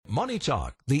Money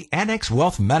Talk, the Annex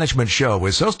Wealth Management Show,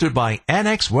 is hosted by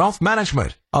Annex Wealth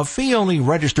Management, a fee-only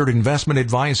registered investment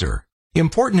advisor.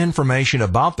 Important information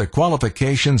about the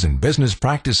qualifications and business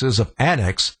practices of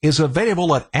Annex is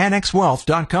available at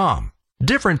annexwealth.com.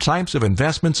 Different types of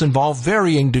investments involve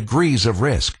varying degrees of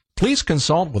risk. Please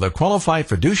consult with a qualified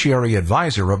fiduciary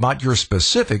advisor about your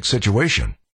specific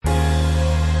situation.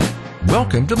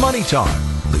 Welcome to Money Talk,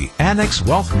 the Annex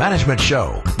Wealth Management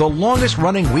Show, the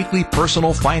longest-running weekly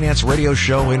personal finance radio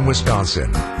show in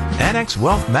Wisconsin. Annex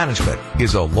Wealth Management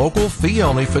is a local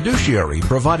fee-only fiduciary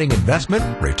providing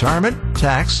investment, retirement,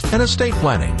 tax, and estate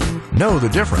planning. Know the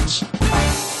difference.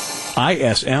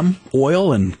 ISM,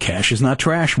 oil and cash is not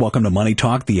trash. Welcome to Money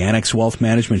Talk, the Annex Wealth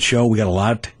Management Show. We got a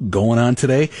lot going on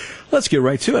today. Let's get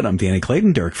right to it. I'm Danny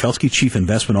Clayton, Derek Felsky, Chief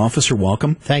Investment Officer.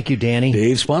 Welcome. Thank you, Danny.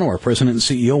 Dave Spano, our President and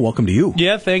CEO. Welcome to you.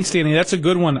 Yeah, thanks, Danny. That's a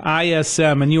good one,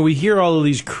 ISM. And, we hear all of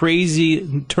these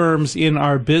crazy terms in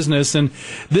our business. And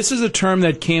this is a term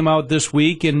that came out this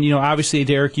week. And, obviously,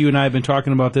 Derek, you and I have been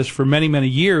talking about this for many, many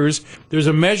years. There's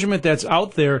a measurement that's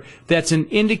out there that's an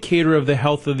indicator of the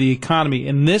health of the economy.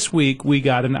 And this week, we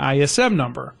got an ISM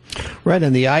number. Right,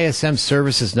 and the ISM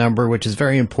services number, which is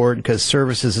very important because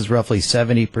services is roughly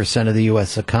 70% of the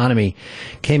U.S. economy,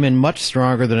 came in much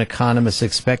stronger than economists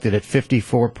expected at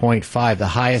 54.5, the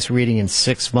highest reading in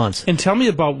 6 months. And tell me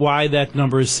about why that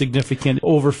number is significant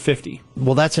over 50.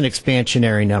 Well, that's an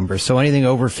expansionary number. So anything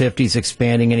over 50 is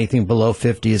expanding, anything below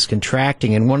 50 is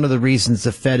contracting. And one of the reasons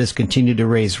the Fed has continued to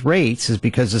raise rates is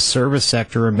because the service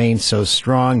sector remains so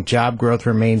strong, job growth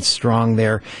remains strong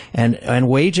there, and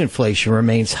wage inflation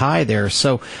remains high there.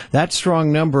 So that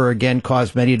strong number, again,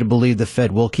 caused many to believe the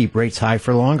Fed will keep rates high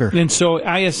for longer. And so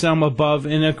ISM above,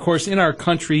 and of course in our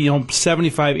country,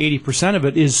 75-80% of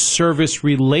it is service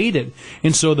related.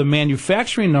 And so the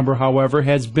manufacturing number, however,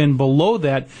 has been below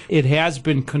that. It has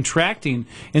been contracting.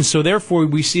 And so therefore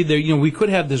we see that, we could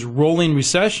have this rolling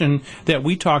recession that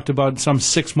we talked about some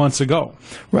 6 months ago.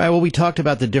 Right. Well, we talked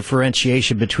about the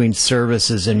differentiation between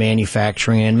services and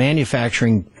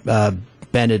manufacturing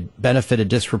benefited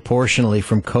disproportionately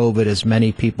from COVID as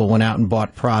many people went out and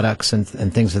bought products and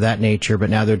things of that nature, but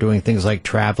now they're doing things like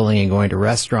traveling and going to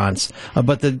restaurants.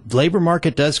 But the labor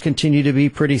market does continue to be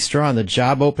pretty strong. The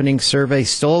job opening survey,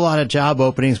 still a lot of job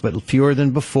openings, but fewer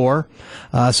than before.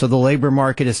 So the labor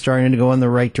market is starting to go in the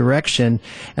right direction.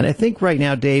 And I think right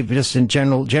now, Dave, just in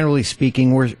generally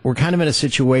speaking, we're kind of in a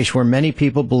situation where many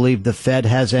people believe the Fed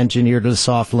has engineered a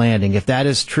soft landing. If that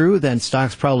is true, then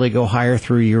stocks probably go higher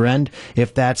through year end.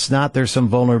 If that's not, there's some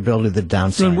vulnerability to the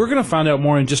downside. And we're going to find out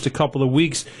more in just a couple of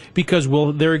weeks because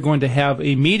they're going to have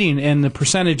a meeting, and the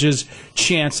percentages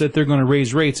chance that they're going to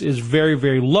raise rates is very,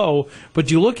 very low.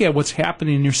 But you look at what's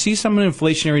happening, and you see some of the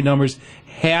inflationary numbers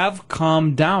have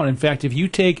come down. In fact, if you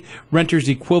take renters'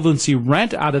 equivalency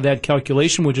rent out of that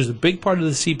calculation, which is a big part of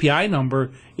the CPI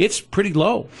number, it's pretty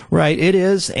low. Right, it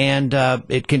is, and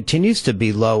it continues to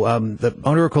be low. The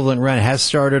owner equivalent rent has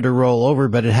started to roll over,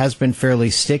 but it has been fairly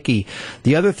sticky.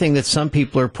 The other thing that some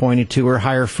people are pointing to are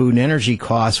higher food and energy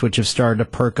costs, which have started to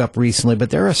perk up recently, but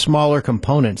they're a smaller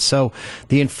component. So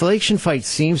the inflation fight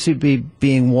seems to be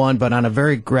being won, but on a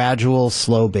very gradual,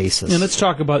 slow basis. And let's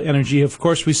talk about energy. Of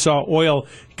course, we saw oil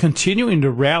continuing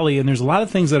to rally, and there's a lot of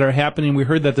things that are happening. We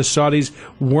heard that the Saudis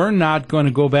were not going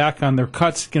to go back on their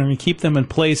cuts, going to keep them in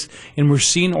place, and we're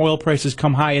seeing oil prices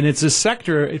come high, and it's a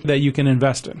sector that you can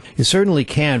invest in. You certainly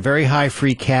can. Very high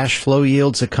free cash flow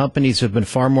yields. The companies have been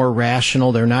far more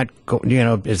rational. They're not,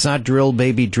 it's not drill,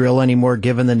 baby, drill anymore,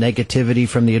 given the negativity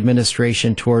from the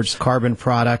administration towards carbon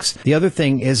products. The other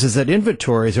thing is that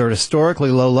inventories are at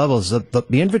historically low levels. The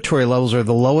inventory levels are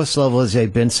the lowest levels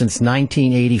they've been since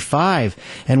 1985.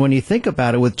 And when you think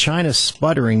about it, with China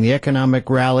sputtering, the economic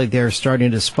rally there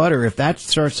starting to sputter, if that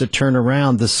starts to turn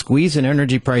around, the squeeze in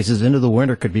energy prices into the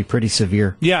winter could be pretty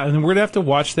severe. Yeah, and we're going to have to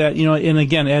watch that. And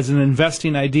again, as an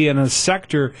investing idea in a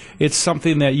sector, it's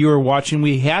something that you are watching.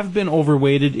 We have been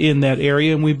overweighted in that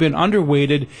area, and we've been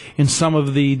underweighted in some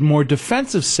of the more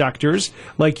defensive sectors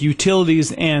like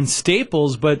utilities and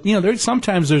staples. But,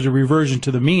 sometimes there's a reversion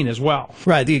to the mean as well.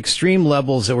 Right. The extreme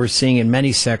levels that we're seeing in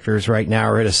many sectors right now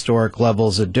are at historic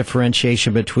levels. A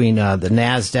differentiation between the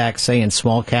NASDAQ, say, and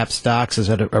small cap stocks is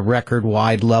at a record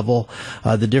wide level.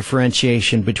 The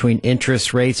differentiation between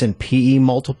interest rates and PE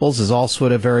multiples is also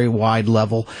at a very wide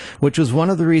level, which was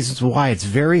one of the reasons why it's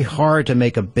very hard to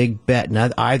make a big bet in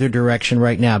either direction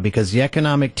right now, because the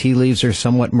economic tea leaves are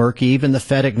somewhat murky. Even the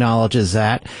Fed acknowledges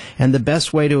that. And the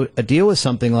best way to deal with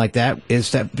something like that is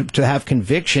to have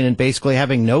conviction, and basically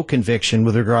having no conviction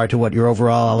with regard to what your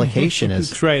overall allocation is.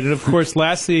 That's right. And of course,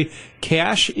 lastly,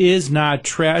 cash is not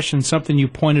trash, and something you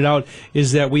pointed out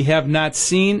is that we have not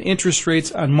seen interest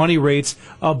rates on money rates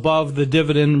above the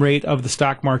dividend rate of the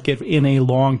stock market in a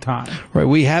long time. Right.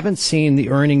 We haven't seen the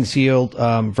earnings yield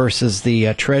versus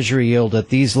the Treasury yield at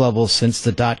these levels since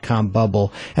the dot-com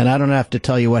bubble, and I don't have to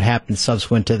tell you what happened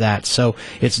subsequent to that. So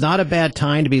it's not a bad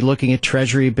time to be looking at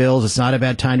Treasury bills. It's not a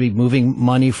bad time to be moving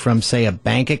money from, say, a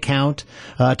bank account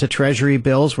to Treasury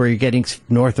bills where you're getting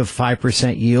north of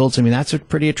 5% yields. I mean, that's a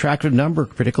pretty attractive number,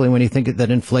 particularly when you think that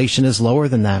inflation is lower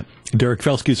than that. Derek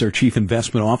Felsky is our Chief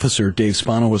Investment Officer. Dave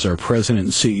Spano is our President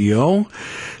and CEO.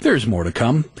 There's more to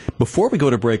come. Before we go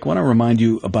to break, I want to remind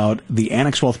you about the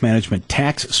Annex Wealth Management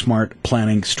Tax Smart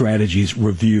Planning Strategies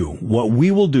Review. What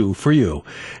we will do for you,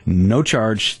 no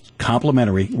charge,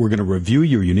 complimentary. We're going to review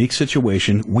your unique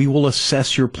situation. We will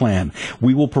assess your plan.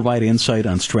 We will provide insight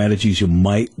on strategies you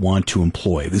might want to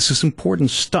employ. This is important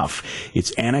stuff.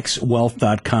 It's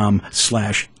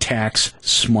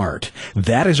annexwealth.com/tax-smart.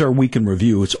 That is our week in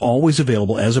review. It's always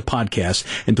available as a podcast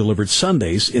and delivered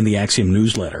Sundays in the Axiom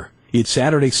newsletter. It's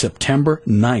Saturday, September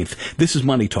 9th. This is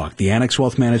Money Talk, the Annex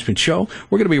Wealth Management Show.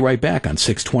 We're going to be right back on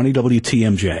 620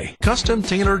 WTMJ.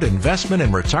 Custom-tailored investment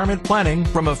and retirement planning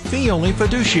from a fee-only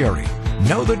fiduciary.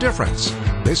 Know the difference.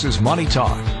 This is Money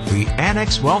Talk, the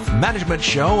Annex Wealth Management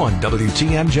Show on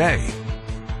WTMJ.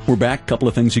 We're back. A couple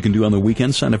of things you can do on the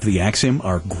weekend. Sign up for the Axiom,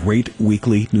 our great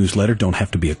weekly newsletter. Don't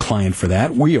have to be a client for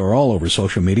that. We are all over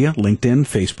social media, LinkedIn,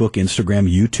 Facebook, Instagram,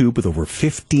 YouTube, with over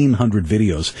 1,500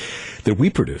 videos that we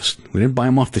produced. We didn't buy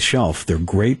them off the shelf. They're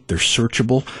great. They're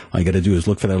searchable. All you got to do is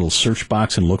look for that little search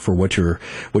box and look for what you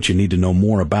need to know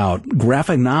more about.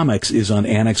 Graphonomics is on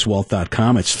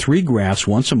annexwealth.com. It's 3 graphs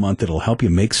once a month that'll help you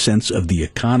make sense of the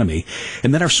economy.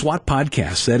 And then our SWOT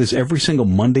podcast. That is every single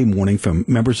Monday morning from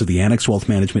members of the Annex Wealth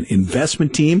Management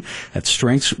investment team. That's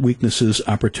strengths, weaknesses,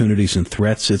 opportunities, and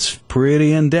threats. It's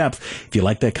pretty in-depth. If you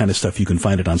like that kind of stuff, you can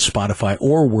find it on Spotify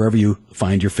or wherever you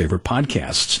find your favorite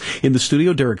podcasts. In the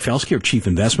studio, Derek Felsky, our Chief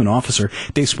Investment Officer.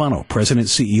 Dave Spano, President,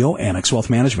 CEO, Annex Wealth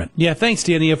Management. Yeah, thanks,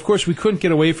 Danny. Of course, we couldn't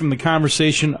get away from the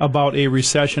conversation about a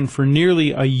recession for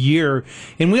nearly a year.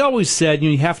 And we always said,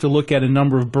 you have to look at a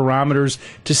number of barometers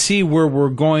to see where we're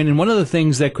going. And one of the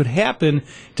things that could happen,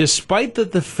 despite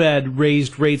that the Fed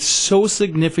raised rates so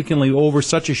significantly over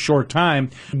such a short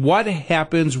time, what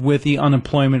happens with the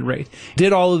unemployment rate?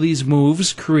 Did all of these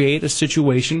moves create a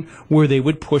situation where they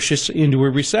would push us into a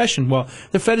recession? Well,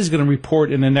 the Fed is going to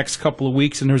report in the next couple of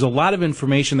weeks, and there's a lot of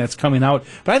information that's coming out.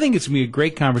 But I think it's going to be a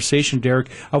great conversation,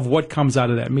 Derek, of what comes out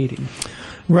of that meeting.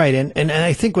 Right, and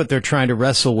I think what they're trying to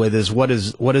wrestle with is what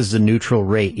is the neutral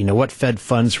rate? You know, what Fed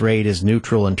funds rate is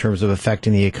neutral in terms of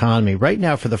affecting the economy? Right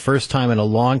now, for the first time in a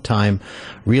long time,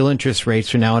 real interest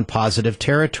rates are now in positive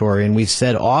territory, and we've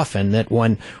said often that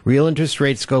when real interest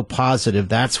rates go positive,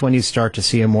 that's when you start to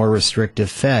see a more restrictive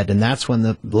Fed, and that's when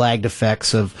the lagged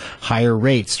effects of higher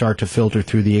rates start to filter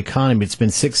through the economy. It's been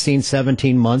 16,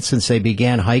 17 months since they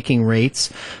began hiking rates,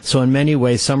 so in many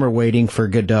ways, some are waiting for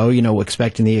Godot,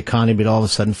 expecting the economy to all of a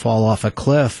sudden fall off a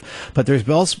cliff. But there's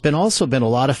also been a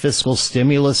lot of fiscal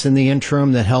stimulus in the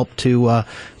interim that helped to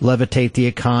levitate the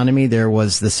economy. There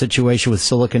was the situation with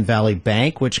Silicon Valley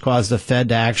Bank, which caused the Fed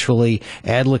to actually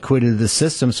add liquidity to the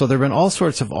system. So there have been all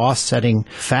sorts of offsetting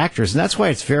factors. And that's why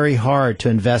it's very hard to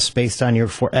invest based on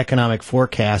your economic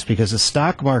forecast, because the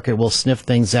stock market will sniff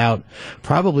things out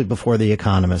probably before the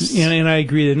economists. And I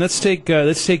agree. And let's take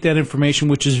that information,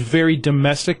 which is very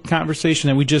domestic conversation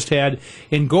that we just had,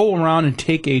 and go around and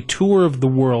take a tour of the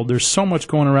world. There's so much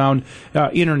going around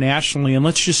internationally, and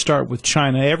let's just start with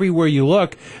China. Everywhere you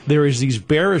look, there is these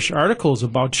bearish articles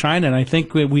about China, and I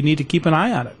think we need to keep an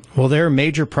eye on it. Well, there are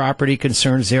major property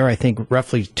concerns there. I think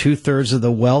roughly 2/3 of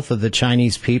the wealth of the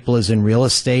Chinese people is in real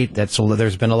estate.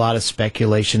 There's been a lot of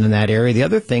speculation in that area. The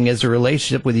other thing is the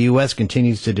relationship with the U.S.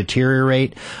 continues to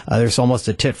deteriorate. There's almost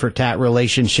a tit-for-tat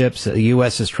relationship. So the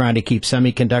U.S. is trying to keep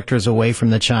semiconductors away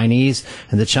from the Chinese,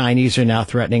 and the Chinese are now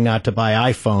threatening not to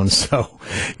buy iPhones. So,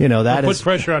 that put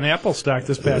pressure on Apple stock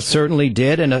this past certainly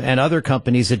did, and other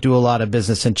companies that do a lot of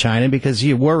business in China, because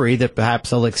you worry that perhaps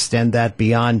they'll extend that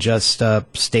beyond just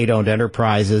state-owned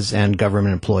enterprises and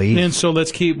government employees. And so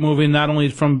let's keep moving not only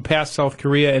from past South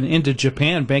Korea and into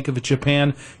Japan. Bank of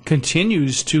Japan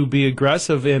continues to be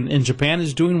aggressive, and Japan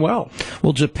is doing well.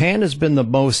 Well, Japan has been the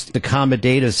most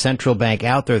accommodative central bank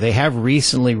out there. They have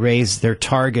recently raised their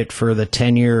target for the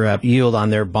 10-year yield on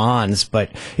their bonds,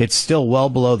 but it's still well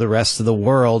below the rest of the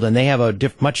world, and they have a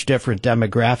much different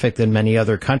demographic than many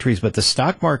other countries. But the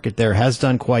stock market there has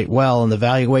done quite well, and the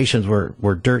valuations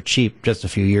were dirt cheap just a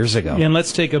few years ago. And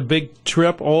let's take take a big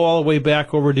trip all the way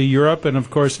back over to Europe. And, of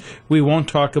course, we won't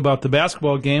talk about the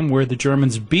basketball game where the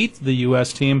Germans beat the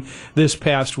U.S. team this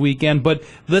past weekend. But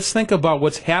let's think about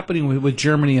what's happening with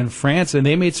Germany and France, and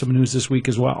they made some news this week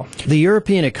as well. The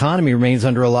European economy remains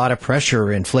under a lot of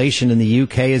pressure. Inflation in the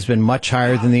UK has been much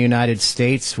higher than the United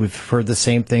States. We've heard the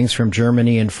same things from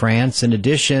Germany and France. In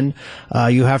addition,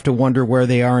 you have to wonder where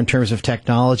they are in terms of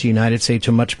technology. United States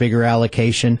a much bigger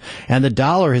allocation, and the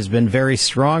dollar has been very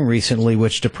strong recently,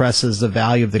 which depresses the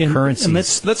value of the currency. And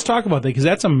let's talk about that, because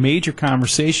that's a major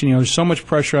conversation. You know, there's so much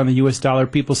pressure on the U.S. dollar.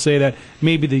 People say that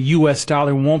maybe the U.S.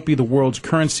 dollar won't be the world's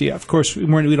currency. Of course,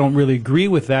 we don't really agree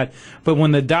with that. But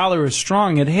when the dollar is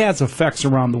strong, it has effects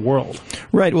around the world.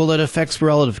 Right. Well, it affects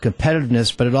relative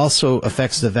competitiveness, but it also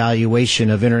affects the valuation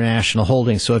of international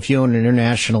holdings. So if you own an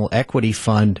international equity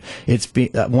fund,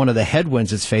 one of the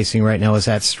headwinds it's facing right now is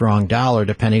that strong dollar,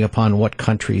 depending upon what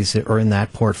countries are in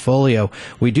that portfolio.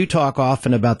 We do talk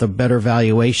often about the better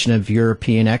valuation of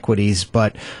European equities,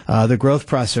 but the growth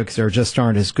prospects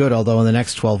aren't as good, although in the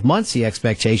next 12 months, the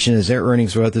expectation is their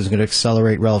earnings growth is going to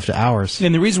accelerate relative to ours.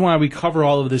 And the reason why we cover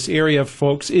all of this area,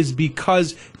 folks, is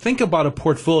because think about a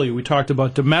portfolio. We talked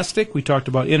about domestic, we talked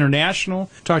about international,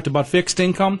 talked about fixed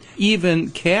income, even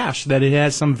cash, that it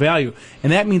has some value.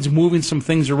 And that means moving some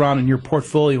things around in your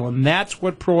portfolio. And that's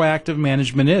what proactive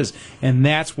management is. And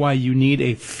that's why you need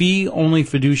a fee-only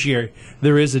fiduciary.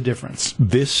 There is a difference.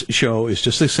 This show is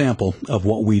just a sample of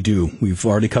what we do. We've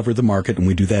already covered the market, and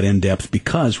we do that in depth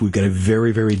because we've got a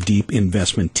very, very deep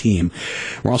investment team.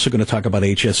 We're also going to talk about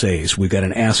HSAs. We've got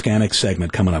an Ask Annex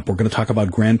segment coming up. We're going to talk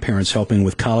about grandparents helping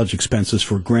with college expenses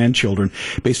for grandchildren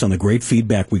based on the great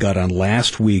feedback we got on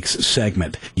last week's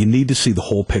segment. You need to see the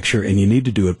whole picture, and you need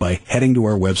to do it by heading to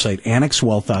our website,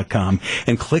 annexwealth.com,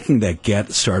 and clicking that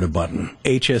Get Started button.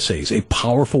 HSAs, a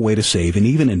powerful way to save and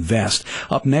even invest.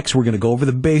 Up next, we're going to go over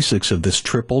the basics of this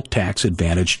triple tax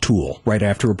advantage tool right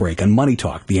after a break on Money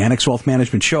Talk, the Annex Wealth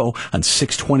Management Show on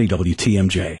 620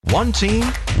 WTMJ. One team,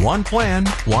 one plan,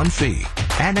 one fee.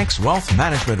 Annex Wealth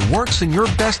Management works in your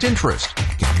best interest.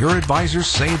 Can your advisors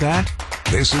say that?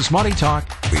 This is Money Talk,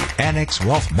 the Annex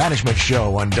Wealth Management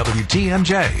Show on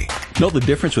WTMJ. Know the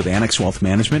difference with Annex Wealth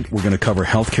Management? We're going to cover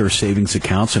healthcare savings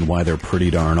accounts and why they're pretty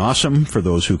darn awesome for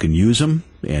those who can use them.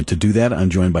 And to do that, I'm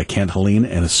joined by Kent Helene,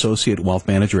 an Associate Wealth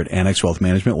Manager at Annex Wealth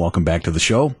Management. Welcome back to the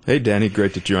show. Hey, Danny.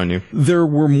 Great to join you. There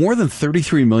were more than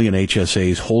 33 million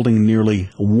HSAs holding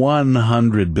nearly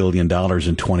 $100 billion in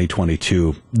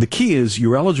 2022. The key is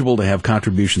you're eligible to have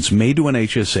contributions made to an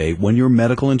HSA when your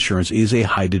medical insurance is a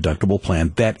high-deductible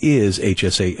plan that is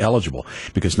HSA eligible,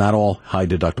 because not all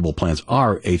high-deductible plans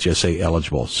are HSA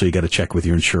eligible. So you got to check with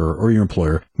your insurer or your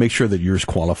employer. Make sure that yours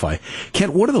qualify.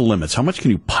 Kent, what are the limits? How much can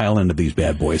you pile into these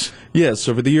bad boys? Yeah,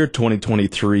 so for the year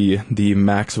 2023, the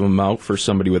maximum amount for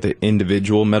somebody with an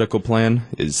individual medical plan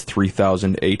is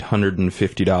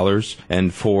 $3,850.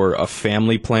 And for a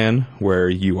family plan where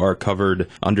you are covered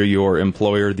under your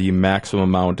employer, the maximum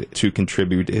amount to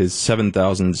contribute is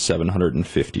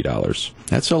 $7,750.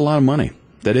 That's a lot of money.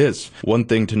 That is. One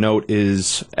thing to note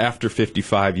is after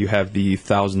 55, you have the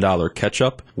 $1,000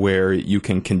 catch-up where you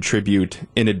can contribute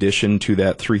in addition to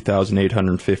that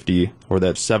 $3,850 or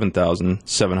that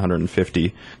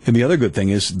 $7,750. And the other good thing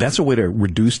is that's a way to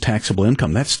reduce taxable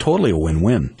income. That's totally a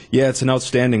win-win. Yeah, it's an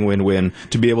outstanding win-win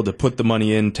to be able to put the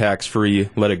money in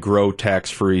tax-free, let it grow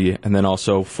tax-free, and then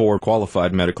also for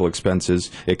qualified medical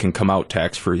expenses, it can come out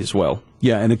tax-free as well.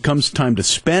 Yeah, and it comes time to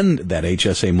spend that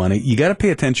HSA money, you got to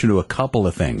pay attention to a couple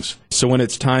of things. So when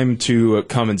it's time to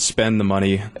come and spend the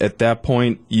money, at that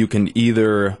point, you can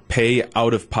either pay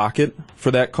out of pocket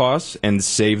for that cost and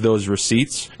save those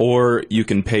receipts, or you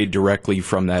can pay directly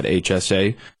from that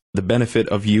HSA. The benefit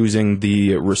of using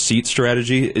the receipt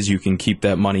strategy is you can keep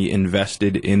that money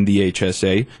invested in the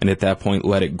HSA, and at that point,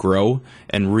 let it grow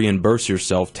and reimburse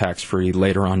yourself tax-free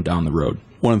later on down the road.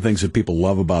 One of the things that people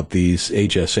love about these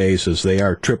HSAs is they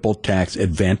are triple tax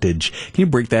advantage. Can you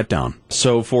break that down?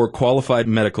 So for qualified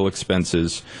medical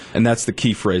expenses, and that's the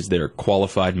key phrase there,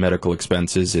 qualified medical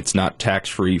expenses, it's not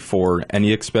tax-free for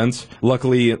any expense.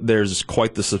 Luckily, there's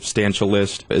quite the substantial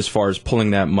list as far as pulling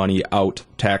that money out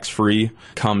tax-free.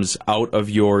 Comes out of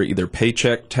your either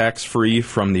paycheck tax-free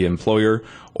from the employer,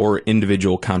 or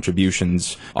individual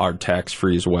contributions are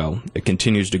tax-free as well. It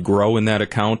continues to grow in that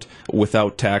account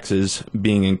without taxes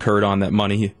being incurred on that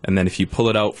money, and then if you pull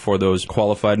it out for those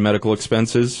qualified medical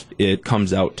expenses, it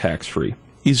comes out tax-free.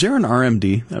 Is there an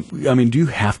RMD? I mean, do you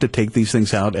have to take these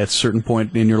things out at a certain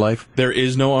point in your life? There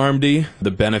is no RMD.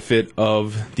 The benefit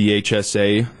of the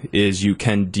HSA is you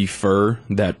can defer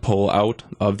that pull out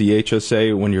of the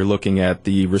HSA when you're looking at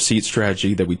the receipt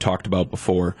strategy that we talked about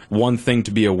before. One thing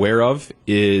to be aware of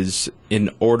is in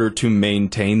order to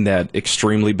maintain that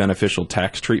extremely beneficial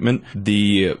tax treatment,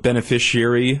 the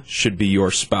beneficiary should be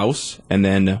your spouse, and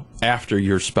then after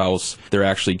your spouse, there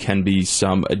actually can be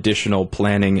some additional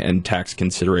planning and tax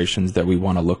considerations that we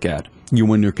want to look at.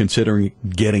 When you're considering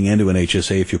getting into an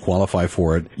HSA, if you qualify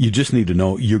for it, you just need to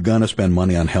know you're going to spend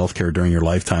money on healthcare during your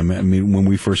lifetime. I mean, when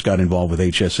we first got involved with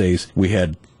HSAs, we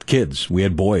had kids, we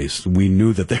had boys. We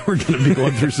knew that they were going to be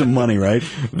going through some money, right?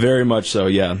 Very much so,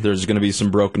 yeah. There's going to be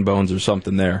some broken bones or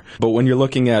something there. But when you're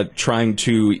looking at trying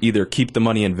to either keep the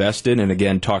money invested, and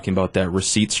again, talking about that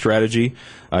receipt strategy,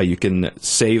 you can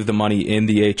save the money in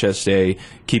the HSA,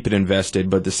 keep it invested,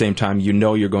 but at the same time, you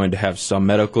know you're going to have some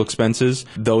medical expenses.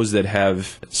 Those that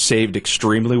have saved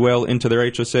extremely well into their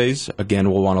HSAs,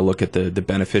 again, we'll want to look at the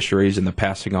beneficiaries and the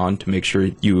passing on to make sure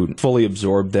you fully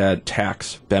absorb that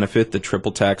tax benefit, the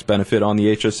triple tax benefit on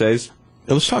the HSAs.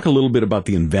 Let's talk a little bit about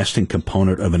the investing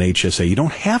component of an HSA. You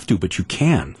don't have to, but you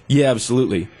can. Yeah,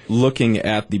 absolutely. Looking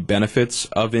at the benefits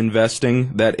of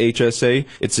investing that HSA,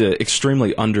 it's an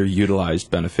extremely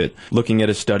underutilized benefit. Looking at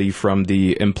a study from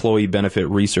the Employee Benefit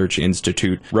Research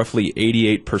Institute, roughly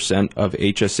 88% of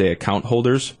HSA account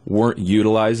holders weren't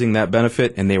utilizing that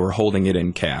benefit and they were holding it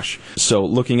in cash. So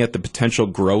looking at the potential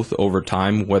growth over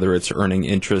time, whether it's earning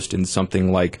interest in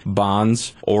something like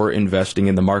bonds or investing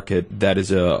in the market, that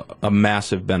is a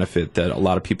massive benefit that a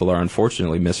lot of people are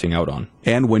unfortunately missing out on.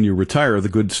 And when you retire, the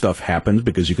good stuff happens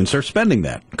because you can start spending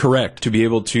that. Correct. To be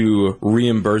able to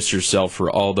reimburse yourself for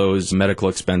all those medical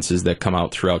expenses that come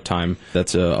out throughout time,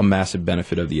 that's a massive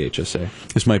benefit of the HSA.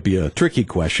 This might be a tricky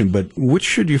question, but which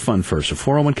should you fund first, a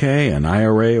 401k, an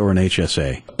IRA, or an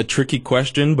HSA? A tricky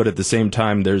question, but at the same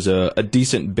time, there's a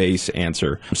decent base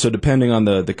answer. So depending on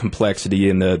the complexity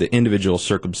and the individual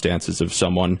circumstances of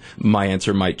someone, my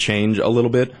answer might change a little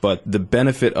bit, but the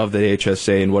benefit of the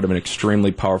HSA and what an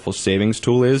extremely powerful savings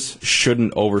tool is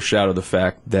shouldn't overshadow the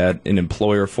fact that an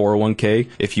employer 401k,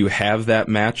 if you have that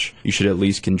match, you should at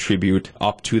least contribute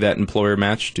up to that employer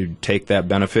match to take that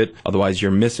benefit. Otherwise, you're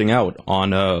missing out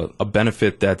on a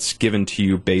benefit that's given to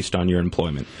you based on your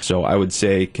employment. So I would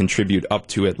say contribute up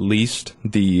to at least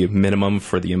the minimum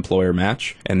for the employer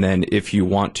match. And then if you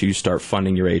want to start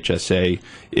funding your HSA,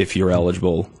 if you're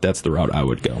eligible, that's the route I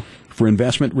would go. For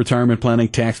investment, retirement planning,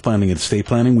 tax planning, and estate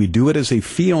planning, we do it as a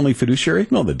fee-only fiduciary.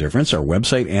 Know the difference. Our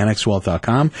website,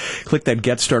 annexwealth.com. Click that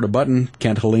Get Started button.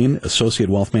 Kent Helene, Associate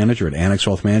Wealth Manager at Annex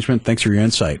Wealth Management. Thanks for your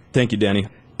insight. Thank you, Danny.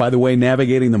 By the way,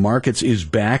 Navigating the Markets is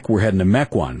back. We're heading to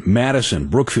Mequon, Madison,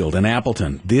 Brookfield, and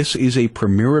Appleton. This is a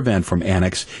premier event from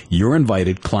Annex. You're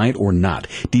invited, client or not.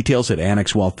 Details at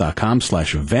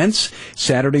annexwealth.com/events.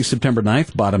 Saturday, September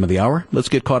 9th, bottom of the hour. Let's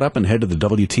get caught up and head to the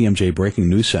WTMJ Breaking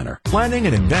News Center. Planning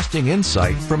and investing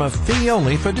insight from a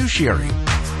fee-only fiduciary.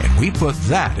 And we put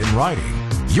that in writing.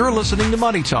 You're listening to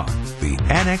Money Talk, the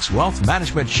Annex Wealth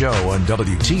Management Show on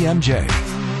WTMJ.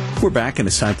 We're back, and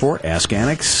it's time for Ask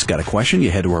Annex. Got a question? You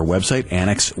head to our website,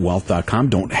 annexwealth.com.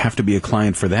 Don't have to be a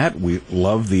client for that. We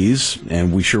love these,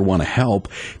 and we sure want to help.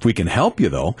 If we can help you,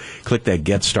 though, click that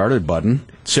Get Started button.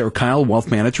 Sarah Kyle, Wealth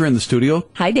Manager in the studio.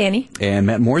 Hi, Danny. And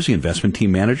Matt Morsey, Investment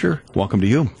Team Manager. Welcome to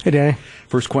you. Hey, Danny.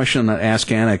 First question on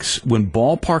Ask Annex. When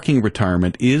ballparking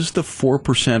retirement, is the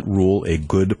 4% rule a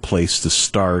good place to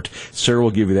start? Sarah will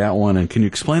give you that one, and can you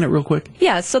explain it real quick?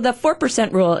 Yeah, so the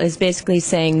 4% rule is basically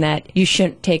saying that you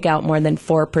shouldn't take out more than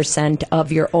 4%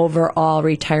 of your overall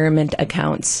retirement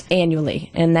accounts annually,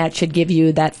 and that should give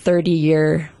you that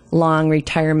 30-year long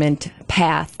retirement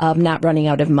path of not running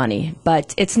out of money.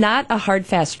 But it's not a hard,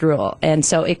 fast rule. And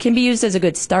so it can be used as a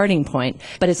good starting point,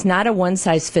 but it's not a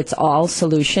one-size-fits-all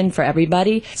solution for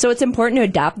everybody. So it's important to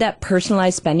adopt that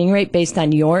personalized spending rate based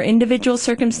on your individual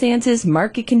circumstances,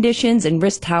 market conditions, and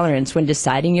risk tolerance when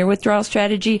deciding your withdrawal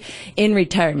strategy in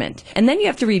retirement. And then you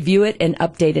have to review it and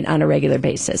update it on a regular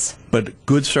basis. But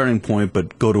good starting point,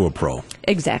 but go to a pro.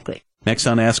 Exactly. Next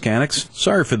on Ask Annex,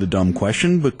 sorry for the dumb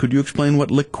question, but could you explain what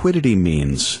liquidity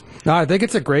means? No, I think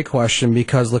it's a great question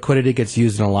because liquidity gets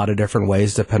used in a lot of different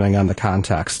ways depending on the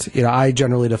context. I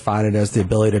generally define it as the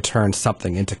ability to turn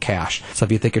something into cash. So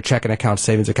if you think your checking account,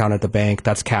 savings account at the bank,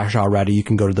 that's cash already. You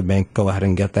can go to the bank, go ahead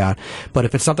and get that. But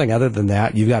if it's something other than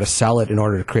that, you've got to sell it in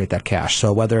order to create that cash.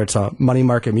 So whether it's a money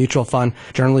market mutual fund,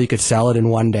 generally you could sell it in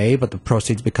one day, but the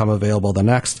proceeds become available the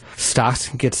next. Stocks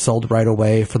get sold right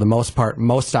away. For the most part,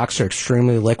 most stocks are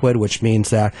extremely liquid, which means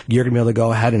that you're going to be able to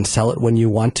go ahead and sell it when you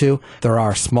want to. There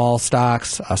are small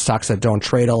stocks, stocks that don't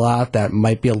trade a lot, that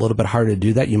might be a little bit harder to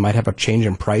do that. You might have a change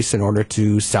in price in order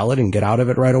to sell it and get out of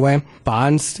it right away.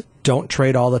 Bonds, don't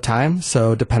trade all the time.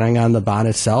 So depending on the bond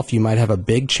itself, you might have a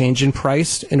big change in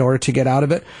price in order to get out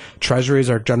of it. Treasuries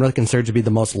are generally considered to be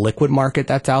the most liquid market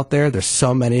that's out there. There's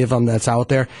so many of them that's out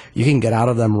there. You can get out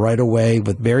of them right away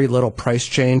with very little price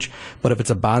change. But if it's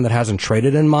a bond that hasn't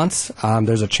traded in months,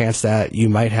 there's a chance that you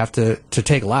might have to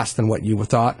take less than what you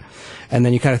thought. And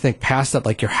then you kind of think past that,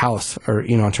 like your house or,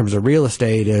 in terms of real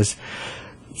estate is,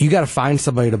 you got to find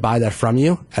somebody to buy that from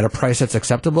you at a price that's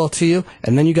acceptable to you,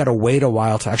 and then you got to wait a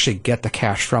while to actually get the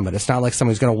cash from it. It's not like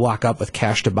somebody's going to walk up with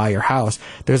cash to buy your house.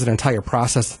 There's an entire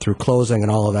process through closing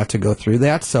and all of that to go through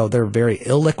that, so they're very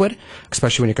illiquid,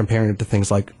 especially when you're comparing it to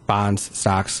things like bonds,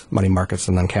 stocks, money markets,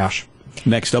 and then cash.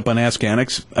 Next up on Ask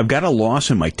Annex, I've got a loss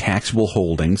in my taxable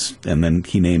holdings, and then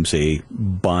he names a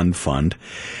bond fund.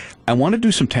 I want to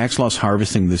do some tax loss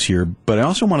harvesting this year, but I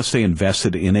also want to stay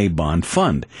invested in a bond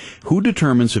fund. Who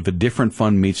determines if a different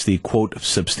fund meets the, quote,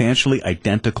 substantially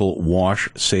identical wash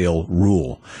sale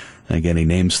rule? Again, he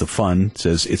names the fund,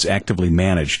 says it's actively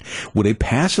managed. Would a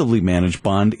passively managed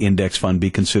bond index fund be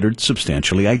considered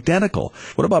substantially identical?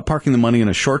 What about parking the money in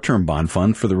a short-term bond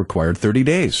fund for the required 30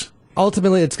 days?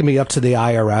 Ultimately, it's going to be up to the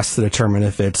IRS to determine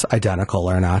if it's identical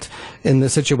or not. In the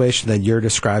situation that you're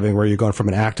describing, where you're going from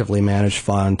an actively managed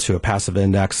fund to a passive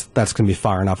index, that's going to be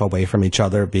far enough away from each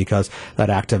other because that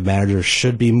active manager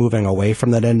should be moving away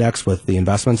from that index with the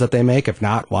investments that they make. If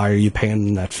not, why are you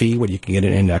paying that fee when you can get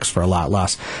an index for a lot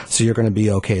less? So you're going to be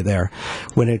okay there.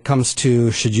 When it comes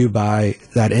to should you buy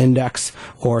that index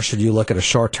or should you look at a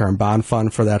short-term bond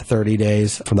fund for that 30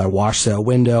 days from that wash sale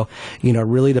window, it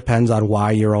really depends on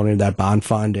why you're owning that bond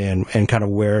fund and kind of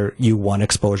where you want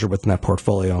exposure within that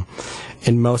portfolio.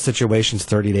 In most situations,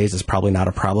 30 days is probably not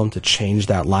a problem to change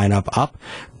that lineup up.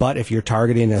 But if you're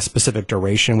targeting a specific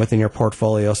duration within your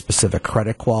portfolio, specific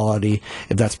credit quality,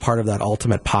 if that's part of that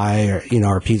ultimate pie or,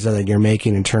 or pizza that you're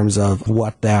making in terms of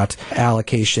what that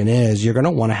allocation is, you're going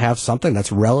to want to have something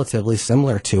that's relatively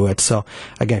similar to it. So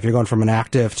again, if you're going from an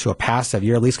active to a passive,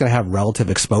 you're at least going to have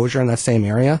relative exposure in that same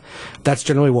area. That's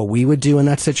generally what we would do in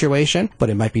that situation,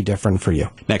 but it might be different for you.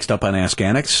 Next up on Ask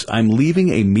Annex, I'm leaving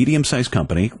a medium-sized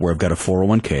company where I've got a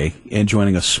 401k and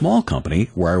joining a small company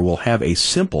where I will have a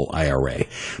simple IRA.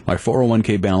 My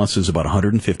 401k balance is about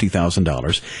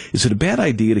 $150,000. Is it a bad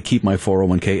idea to keep my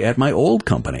 401k at my old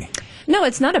company? No,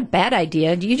 it's not a bad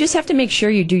idea. You just have to make sure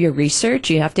you do your research.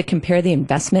 You have to compare the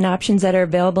investment options that are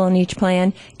available in each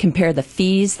plan, compare the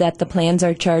fees that the plans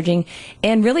are charging,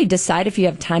 and really decide if you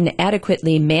have time to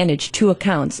adequately manage two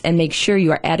accounts and make sure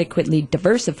you are adequately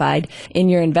diversified in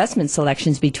your investment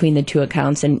selections between the two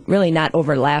accounts and really not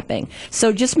overlapping.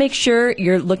 So just make sure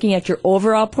you're looking at your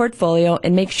overall portfolio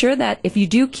and make sure that if you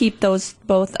do keep those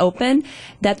both open,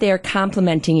 that they are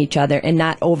complementing each other and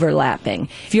not overlapping.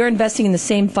 If you're investing in the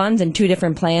same funds and two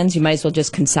different plans, you might as well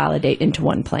just consolidate into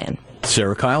one plan.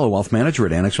 Sarah Kyle, a wealth manager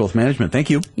at Annex Wealth Management. Thank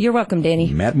you. You're welcome,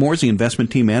 Danny. Matt Moore's the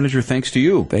investment team manager. Thanks to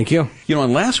you. Thank you.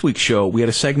 On last week's show, we had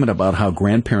a segment about how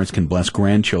grandparents can bless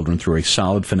grandchildren through a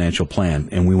solid financial plan,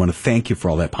 and we want to thank you for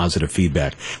all that positive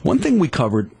feedback. One thing we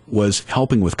covered was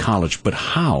helping with college, but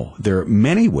how? There are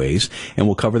many ways, and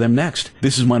we'll cover them next.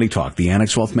 This is Money Talk, the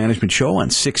Annex Wealth Management Show on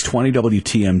 620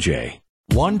 WTMJ.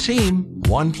 One team,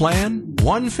 one plan,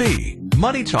 one fee.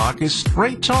 Money Talk is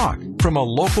straight talk from a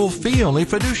local fee-only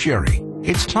fiduciary.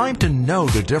 It's time to know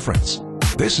the difference.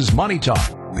 This is Money Talk,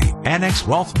 the Annex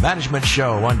Wealth Management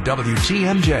Show on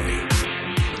WTMJ.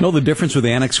 Know the difference with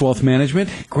Annex Wealth Management?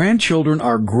 Grandchildren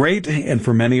are great, and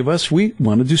for many of us, we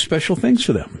want to do special things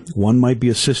for them. One might be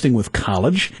assisting with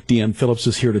college. Deanne Phillips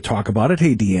is here to talk about it.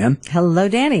 Hey, Deanne. Hello,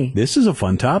 Danny. This is a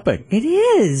fun topic. It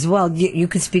is. Well, you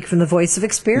can speak from the voice of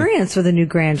experience with a new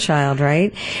grandchild,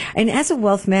 right? And as a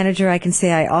wealth manager, I can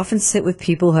say I often sit with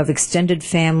people who have extended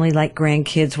family like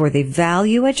grandkids where they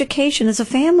value education as a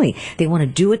family. They want to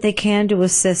do what they can to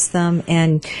assist them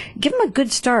and give them a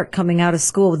good start coming out of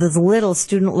school with as little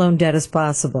student loan debt as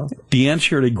possible. Deanne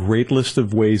shared a great list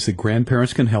of ways that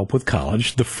grandparents can help with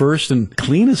college. The first and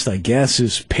cleanest, I guess,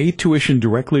 is pay tuition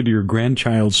directly to your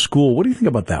grandchild's school. What do you think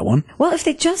about that one? Well, if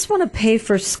they just want to pay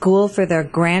for school for their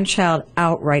grandchild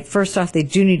outright, first off, they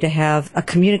do need to have a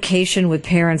communication with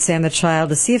parents and the child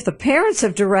to see if the parents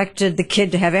have directed the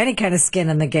kid to have any kind of skin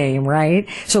in the game, right?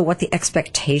 So what the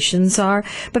expectations are.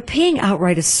 But paying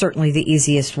outright is certainly the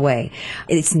easiest way.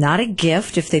 It's not a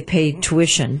gift if they pay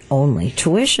tuition only.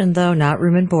 Tuition, though, not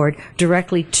room and board,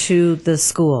 directly to the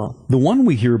school. The one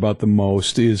we hear about the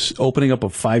most is opening up a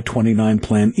 529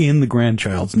 plan in the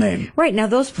grandchild's name. Right. Now,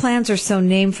 those plans are so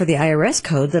named for the IRS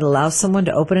code that allows someone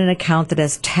to open an account that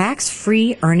has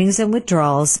tax-free earnings and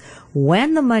withdrawals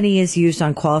when the money is used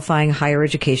on qualifying higher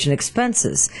education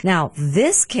expenses. Now,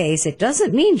 this case, it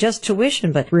doesn't mean just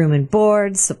tuition, but room and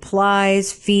board,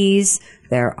 supplies, fees.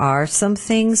 There are some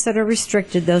things that are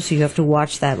restricted, though, so you have to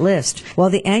watch that list. While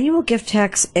the annual gift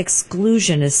tax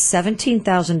exclusion is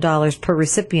 $17,000 per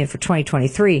recipient for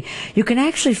 2023, you can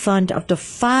actually fund up to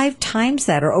 5 times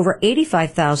that, or over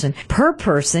 $85,000 per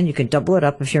person. You can double it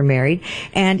up if you're married,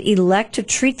 and elect to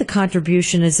treat the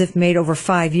contribution as if made over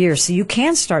 5 years. So you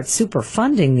can start super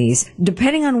funding these.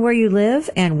 Depending on where you live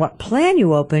and what plan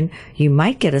you open, you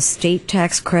might get a state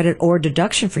tax credit or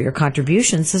deduction for your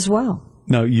contributions as well.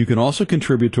 Now, you can also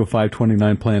contribute to a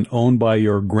 529 plan owned by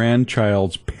your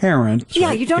grandchild's parents. Yeah,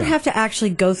 right? you don't have to actually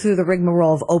go through the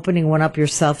rigmarole of opening one up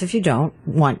yourself if you don't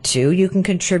want to. You can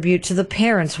contribute to the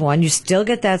parents' one. You still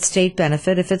get that state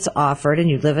benefit if it's offered and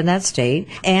you live in that state.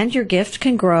 And your gift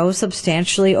can grow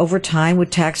substantially over time with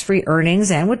tax-free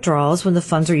earnings and withdrawals when the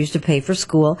funds are used to pay for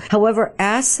school. However,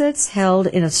 assets held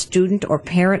in a student or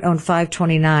parent-owned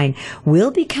 529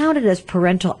 will be counted as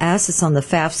parental assets on the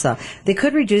FAFSA. They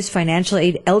could reduce financial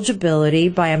aid eligibility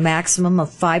by a maximum of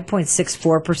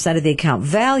 5.64% of the account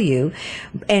value.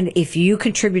 And if you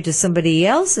contribute to somebody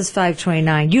else's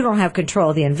 529, you don't have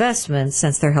control of the investments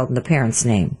since they're held in the parent's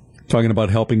name. Talking about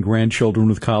helping grandchildren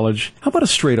with college. How about a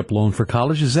straight-up loan for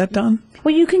college? Is that done?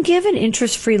 Well, you can give an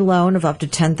interest-free loan of up to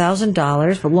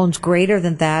 $10,000, but loans greater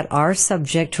than that are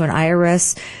subject to an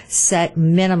IRS set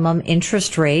minimum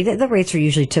interest rate. The rates are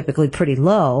usually typically pretty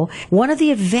low. One of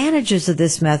the advantages of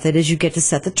this method is you get to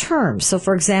set the terms. So,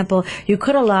 for example, you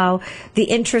could allow the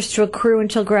interest to accrue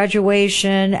until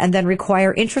graduation and then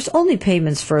require interest-only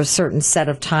payments for a certain set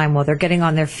of time while they're getting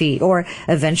on their feet. Or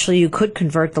eventually you could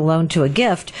convert the loan to a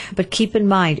gift, but keep in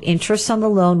mind, interest on the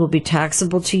loan will be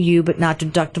taxable to you but not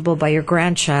deductible by your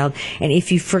grandchild. And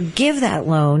if you forgive that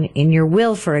loan in your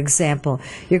will, for example,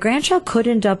 your grandchild could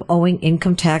end up owing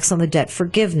income tax on the debt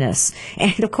forgiveness.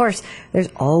 And of course, there's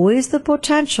always the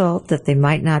potential that they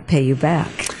might not pay you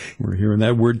back. We're hearing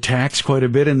that word tax quite a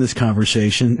bit in this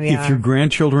conversation. If your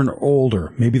grandchildren are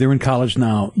older, maybe they're in college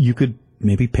now, you could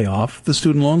maybe pay off the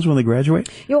student loans when they graduate?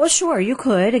 Yeah, well, sure, you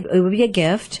could. It would be a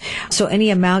gift. So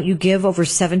any amount you give over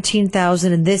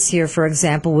 $17,000 in this year, for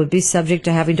example, would be subject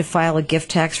to having to file a gift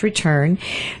tax return.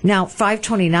 Now,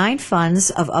 529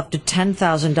 funds of up to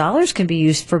 $10,000 can be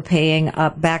used for paying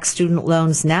back student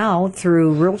loans now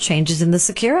through rule changes in the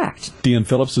Secure Act. Deanne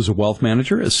Phillips is a wealth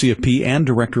manager, a CFP, and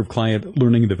Director of Client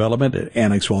Learning and Development at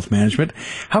Annex Wealth Management.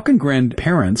 How can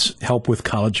grandparents help with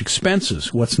college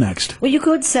expenses? What's next? Well, you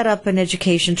could set up an education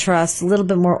trust, a little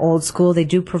bit more old school. They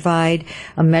do provide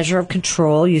a measure of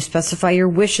control. You specify your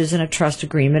wishes in a trust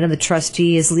agreement, and the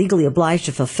trustee is legally obliged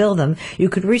to fulfill them. You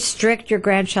could restrict your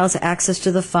grandchild's access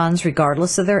to the funds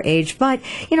regardless of their age, but,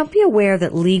 be aware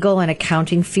that legal and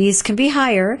accounting fees can be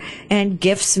higher, and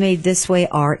gifts made this way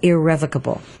are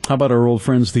irrevocable. How about our old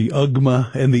friends, the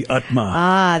UGMA and the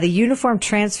UTMA? The Uniform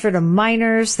Transfer to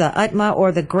Minors, the UTMA,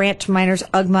 or the Grant to Minors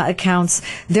UGMA accounts.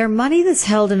 They're money that's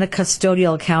held in a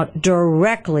custodial account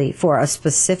directly for a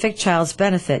specific child's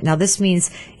benefit. Now, this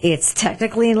means it's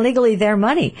technically and legally their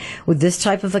money. With this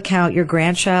type of account, your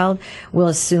grandchild will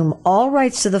assume all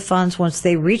rights to the funds once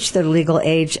they reach their legal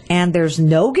age, and there's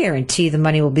no guarantee the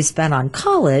money will be spent on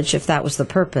college if that was the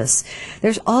purpose.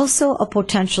 There's also a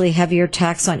potentially heavier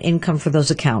tax on income for those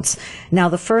accounts. Now,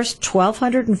 the first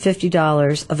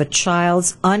 $1,250 of a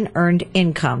child's unearned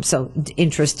income, so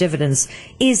interest, dividends,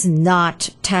 is not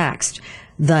taxed.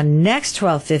 The next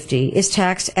 $1,250 is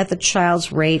taxed at the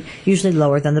child's rate, usually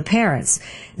lower than the parents'.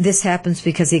 This happens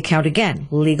because the account, again,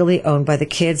 legally owned by the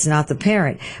kids, not the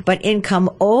parent. But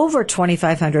income over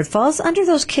 $2,500 falls under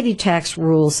those kiddie tax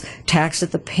rules, taxed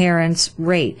at the parent's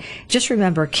rate. Just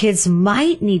remember, kids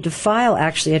might need to file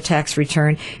actually a tax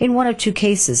return in one of two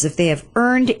cases. If they have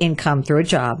earned income through a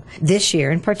job, this year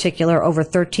in particular over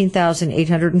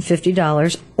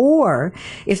 $13,850, or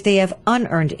if they have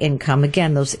unearned income,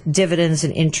 again, those dividends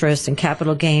and interest and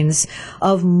capital gains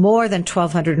of more than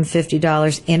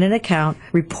 $1,250 in an account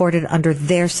reported under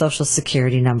their Social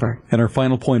Security number. And our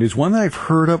final point is one that I've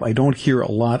heard of. I don't hear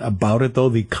a lot about it, though,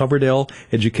 the Coverdell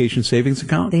Education Savings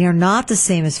Account. They are not the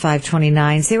same as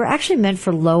 529s. They were actually meant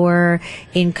for lower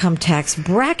income tax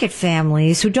bracket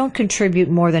families who don't contribute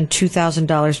more than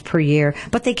 $2,000 per year,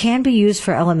 but they can be used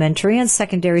for elementary and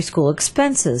secondary school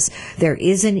expenses. There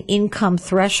is an income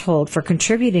threshold for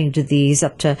contributing to these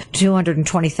up to $200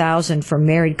 $220,000 for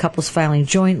married couples filing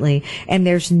jointly, and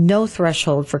there's no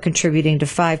threshold for contributing to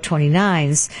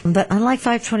 529s. But unlike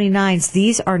 529s,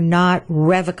 these are not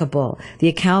revocable. The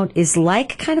account is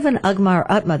like kind of an UGMA or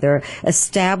UTMA. They're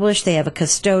established, they have a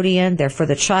custodian, they're for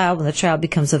the child. When the child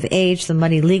becomes of age, the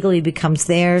money legally becomes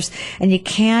theirs, and you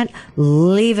can't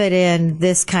leave it in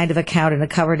this kind of account in a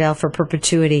Coverdell for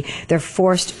perpetuity. They're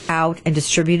forced out and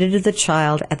distributed to the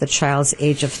child at the child's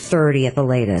age of 30 at the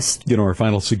latest. You know, our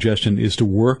final suggestion is to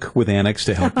work with Annex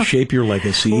to help shape your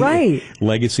legacy. Right.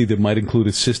 Legacy that might include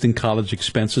assisting college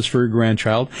expenses for your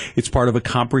grandchild. It's part of a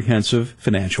comprehensive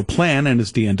financial plan, and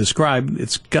as Deanne described,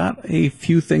 it's got a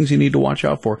few things you need to watch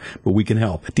out for, but we can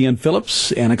help. Deanne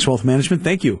Phillips, Annex Wealth Management,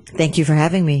 thank you. Thank you for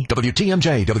having me.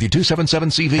 WTMJ,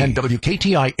 W277CV, and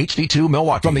WKTI HD2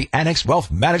 Milwaukee from the Annex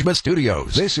Wealth Management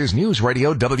Studios. This is News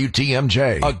Radio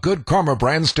WTMJ, a Good Karma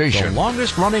brand station. The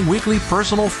longest running weekly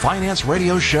personal finance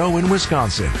radio show in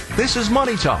Wisconsin. This is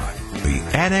Money Talk, the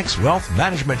Annex Wealth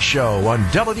Management Show on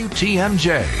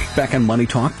WTMJ. Back on Money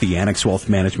Talk, the Annex Wealth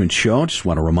Management Show. Just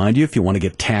want to remind you, if you want to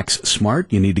get tax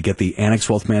smart, you need to get the Annex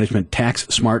Wealth Management Tax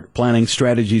Smart Planning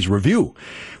Strategies Review.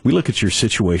 We look at your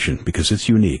situation because it's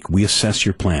unique. We assess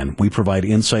your plan. We provide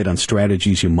insight on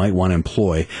strategies you might want to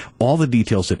employ. All the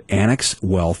details at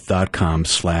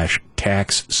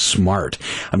annexwealth.com/tax smart.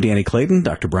 I'm Danny Clayton.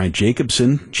 Dr. Brian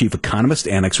Jacobson, Chief Economist,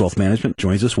 Annex Wealth Management,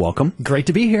 joins us. Welcome. Great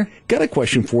to be here. Got a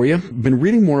question for you. Been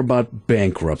reading more about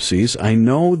bankruptcies. I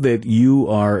know that you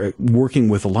are working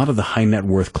with a lot of the high net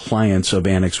worth clients of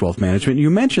Annex Wealth Management.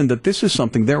 You mentioned that this is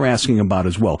something they're asking about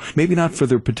as well. Maybe not for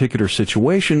their particular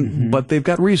situation, but they've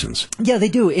got reasons. Yeah, they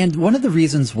do. And one of the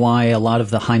reasons why a lot of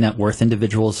the high net worth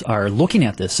individuals are looking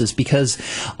at this is because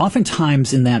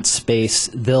oftentimes in that space,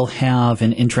 they'll have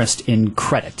an interest in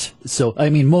credit. So, I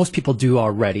mean, most people do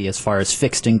already as far as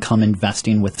fixed income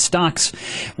investing with stocks,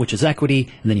 which is equity,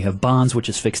 and then you have bonds, which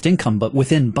is fixed income. But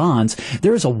within bonds,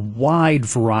 there is a wide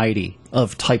variety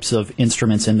of types of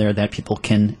instruments in there that people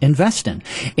can invest in.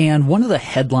 And one of the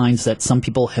headlines that some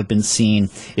people have been seeing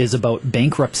is about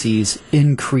bankruptcies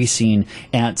increasing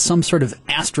at some sort of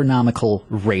astronomical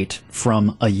rate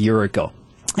from a year ago.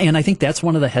 And I think that's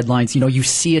one of the headlines. You know, you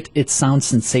see it, it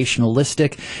sounds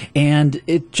sensationalistic, and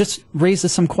it just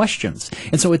raises some questions.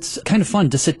 And so it's kind of fun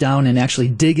to sit down and actually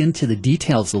dig into the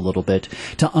details a little bit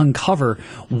to uncover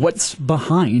what's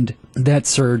behind that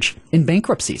surge in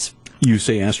bankruptcies. You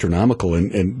say astronomical,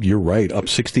 and you're right, up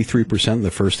 63% in the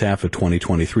first half of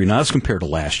 2023. Now, that's compared to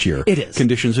last year. It is.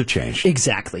 Conditions have changed.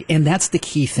 Exactly. And that's the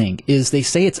key thing, is they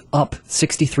say it's up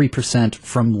 63%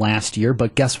 from last year,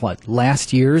 but guess what?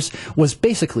 Last year's was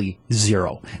basically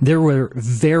zero. There were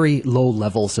very low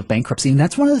levels of bankruptcy, and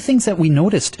that's one of the things that we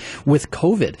noticed with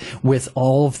COVID, with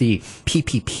all of the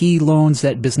PPP loans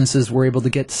that businesses were able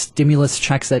to get, stimulus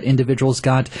checks that individuals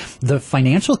got. The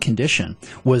financial condition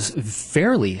was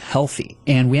fairly healthy.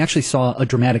 And we actually saw a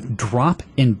dramatic drop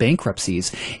in bankruptcies,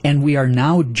 and we are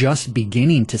now just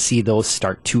beginning to see those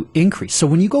start to increase. So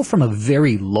when you go from a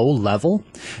very low level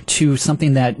to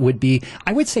something that would be,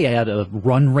 I would say at a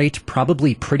run rate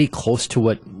probably pretty close to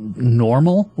what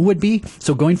normal would be.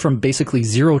 So going from basically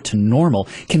zero to normal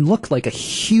can look like a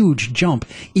huge jump,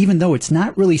 even though it's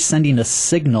not really sending a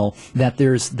signal that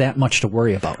there's that much to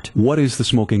worry about. What is the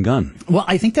smoking gun? Well,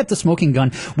 I think that the smoking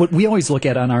gun, what we always look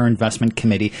at on our investment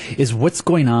committee is what's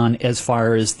going on as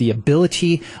far as the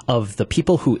ability of the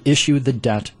people who issue the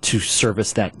debt to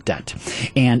service that debt.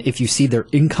 And if you see their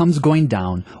incomes going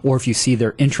down, or if you see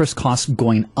their interest costs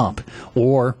going up,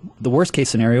 or the worst case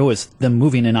scenario is them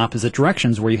moving in opposite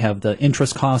directions where you have the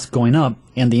interest costs going up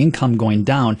and the income going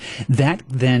down, that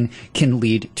then can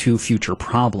lead to future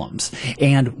problems.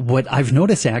 And what I've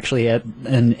noticed actually at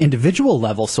an individual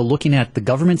level, so looking at the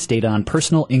government's data on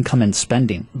personal income and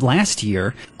spending, last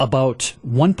year, about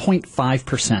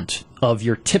 1.5% of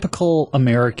your typical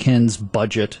American's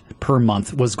budget per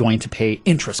month was going to pay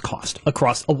interest cost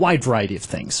across a wide variety of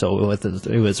things. So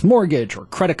it was mortgage or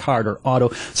credit card or auto.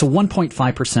 So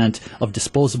 1.5% of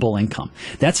disposable income.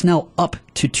 That's now up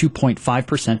to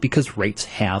 2.5% because rates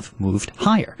have moved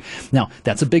higher. Now,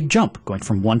 that's a big jump, going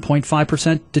from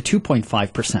 1.5% to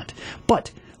 2.5%. But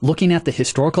looking at the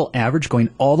historical average going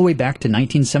all the way back to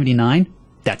 1979,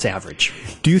 that's average.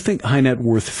 Do you think high net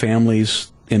worth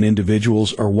families and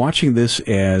individuals are watching this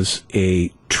as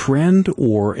a trend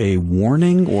or a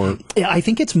warning? Or I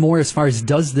think it's more as far as,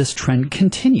 does this trend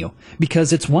continue?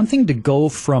 Because it's one thing to go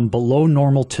from below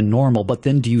normal to normal, but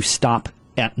then do you stop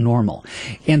at normal.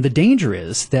 And the danger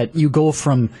is that you go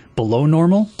from below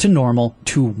normal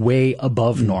to way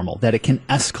above normal, that it can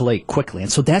escalate quickly.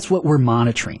 And so that's what we're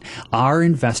monitoring. Are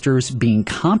investors being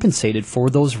compensated for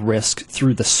those risks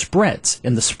through the spreads?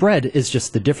 And the spread is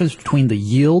just the difference between the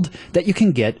yield that you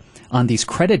can get on these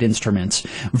credit instruments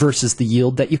versus the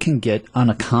yield that you can get on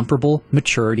a comparable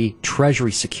maturity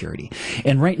treasury security.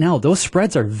 And right now, those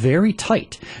spreads are very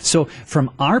tight. So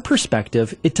from our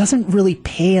perspective, it doesn't really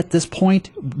pay at this point,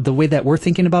 the way that we're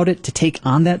thinking about it, to take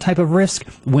on that type of risk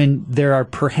when there are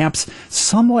perhaps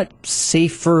somewhat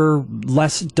safer,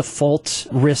 less default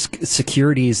risk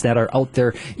securities that are out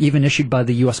there, even issued by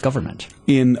the U.S. government.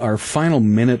 In our final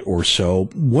minute or so,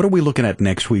 what are we looking at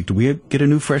next week? Do we get a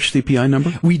new fresh CPI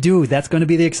number? We do. That's going to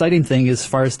be the exciting thing as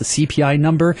far as the CPI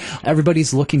number.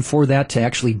 Everybody's looking for that to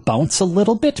actually bounce a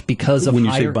little bit because of when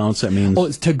you say bounce, that means? Oh,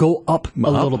 it's to go up a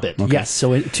little bit. Okay. Yes.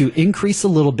 So to increase a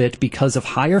little bit because of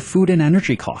higher food and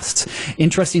energy costs.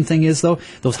 Interesting thing is, though,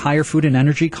 those higher food and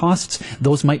energy costs,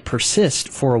 those might persist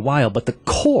for a while, but the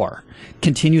core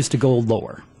continues to go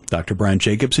lower. Dr. Brian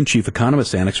Jacobson, Chief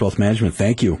Economist, Annex Wealth Management,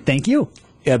 thank you. Thank you.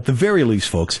 At the very least,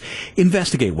 folks,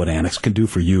 investigate what Annex can do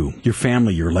for you, your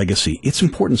family, your legacy. It's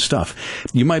important stuff.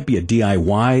 You might be a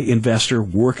DIY investor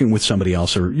working with somebody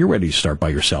else, or you're ready to start by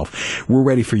yourself. We're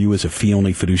ready for you as a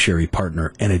fee-only fiduciary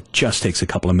partner, and it just takes a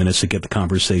couple of minutes to get the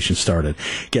conversation started.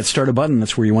 Get started button,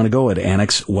 that's where you want to go at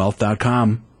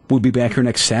annexwealth.com. We'll be back here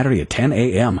next Saturday at 10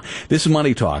 a.m. This is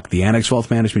Money Talk, the Annex Wealth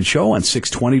Management Show on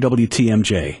 620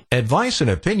 WTMJ. Advice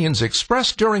and opinions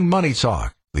expressed during Money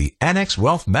Talk, the Annex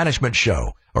Wealth Management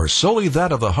Show, are solely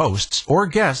that of the hosts or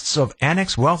guests of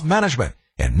Annex Wealth Management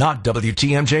and not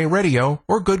WTMJ Radio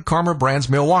or Good Karma Brands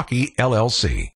Milwaukee, LLC.